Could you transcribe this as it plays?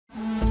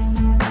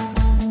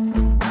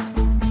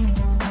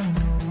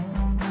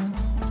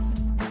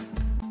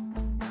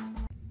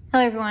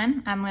Hello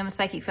everyone, I'm Lynn with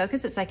Psychic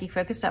Focus at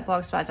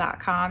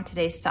psychicfocus.blogspot.com.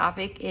 Today's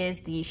topic is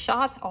the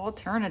shot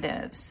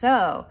alternative.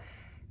 So,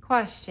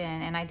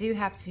 question, and I do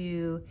have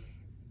to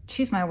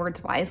choose my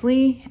words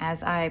wisely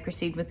as I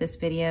proceed with this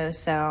video,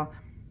 so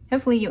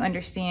hopefully you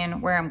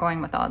understand where I'm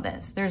going with all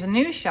this. There's a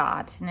new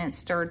shot, and it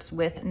starts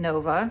with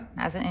Nova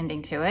as an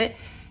ending to it,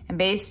 and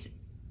this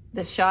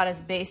shot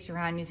is based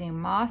around using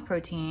moth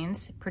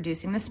proteins,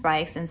 producing the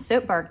spikes, and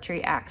soapbark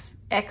tree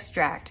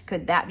extract.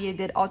 Could that be a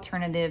good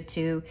alternative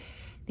to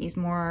these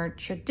more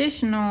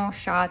traditional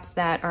shots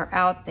that are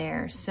out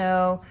there?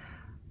 So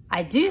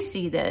I do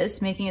see this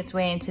making its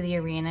way into the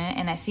arena,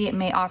 and I see it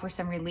may offer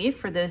some relief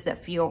for those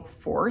that feel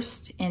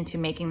forced into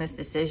making this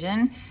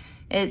decision.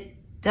 It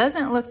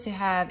doesn't look to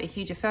have a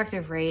huge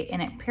effective rate,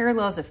 and it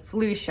parallels a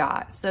flu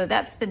shot. So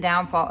that's the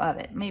downfall of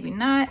it. Maybe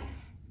not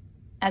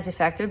as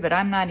effective, but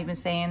I'm not even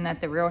saying that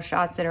the real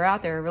shots that are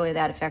out there are really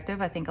that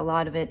effective. I think a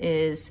lot of it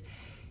is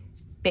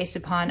based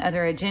upon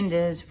other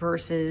agendas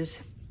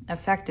versus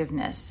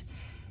effectiveness.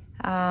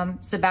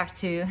 So back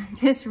to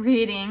this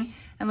reading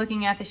and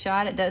looking at the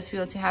shot, it does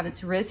feel to have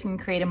its risk and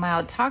create a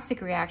mild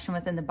toxic reaction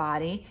within the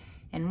body.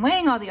 And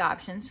weighing all the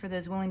options for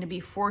those willing to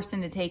be forced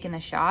into taking the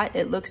shot,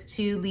 it looks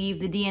to leave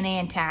the DNA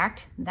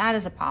intact. That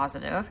is a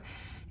positive.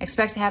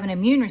 Expect to have an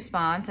immune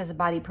response as the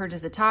body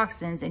purges the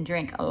toxins, and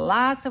drink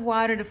lots of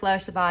water to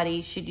flush the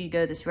body should you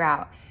go this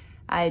route.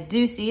 I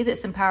do see that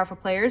some powerful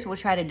players will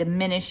try to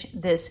diminish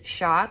this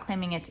shot,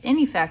 claiming it's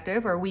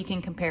ineffective or weak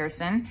in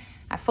comparison.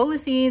 I fully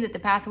see that the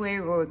pathway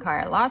will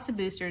require lots of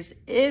boosters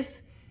if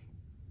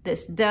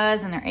this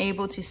does and they're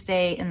able to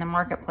stay in the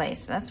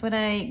marketplace. That's what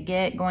I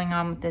get going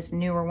on with this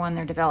newer one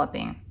they're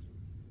developing.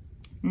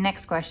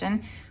 Next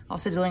question,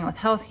 also dealing with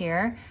health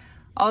here.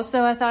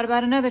 Also, I thought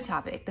about another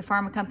topic. The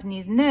pharma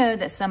companies know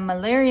that some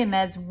malaria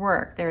meds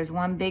work. There's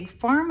one big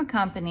pharma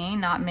company,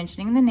 not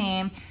mentioning the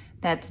name,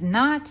 that's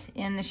not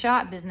in the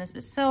shot business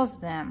but sells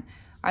them.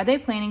 Are they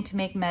planning to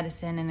make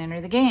medicine and enter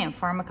the game?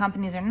 Pharma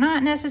companies are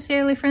not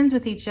necessarily friends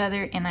with each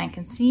other, and I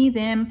can see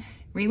them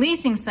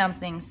releasing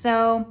something.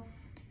 So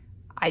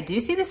I do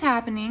see this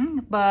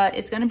happening, but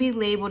it's going to be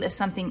labeled as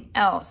something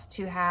else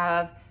to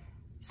have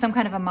some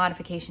kind of a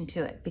modification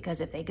to it.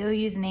 Because if they go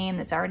use a name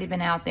that's already been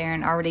out there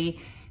and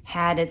already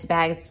had its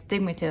bad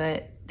stigma to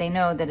it, they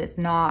know that it's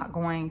not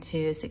going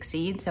to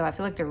succeed. So I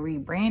feel like they're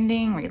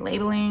rebranding,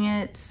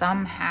 relabeling it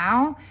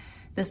somehow.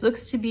 This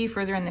looks to be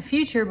further in the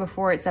future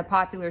before it's a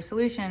popular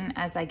solution,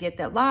 as I get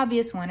that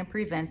lobbyists want to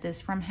prevent this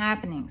from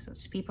happening. So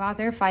there's people out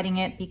there fighting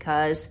it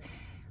because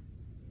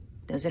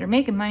those that are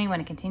making money want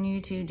to continue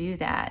to do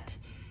that.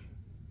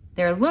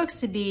 There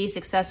looks to be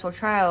successful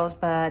trials,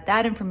 but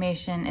that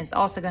information is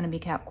also going to be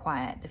kept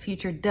quiet. The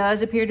future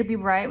does appear to be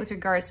bright with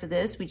regards to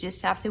this. We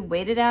just have to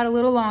wait it out a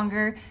little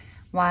longer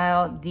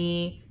while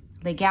the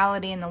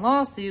legality and the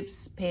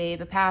lawsuits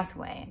pave a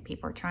pathway.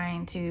 People are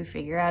trying to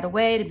figure out a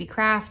way to be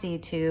crafty,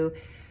 to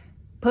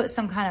put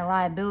some kind of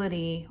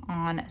liability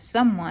on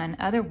someone.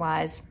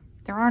 Otherwise,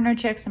 there are no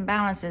checks and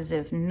balances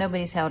if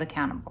nobody's held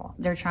accountable.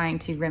 They're trying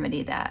to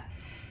remedy that.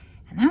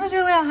 And that was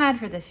really all I had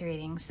for this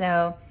reading.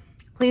 So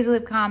please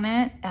leave a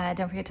comment.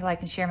 Don't forget to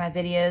like and share my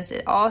videos.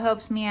 It all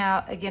helps me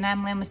out. Again,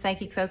 I'm Lynn with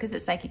Psychic Focus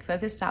at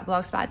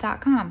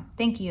psychicfocus.blogspot.com.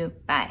 Thank you.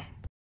 Bye.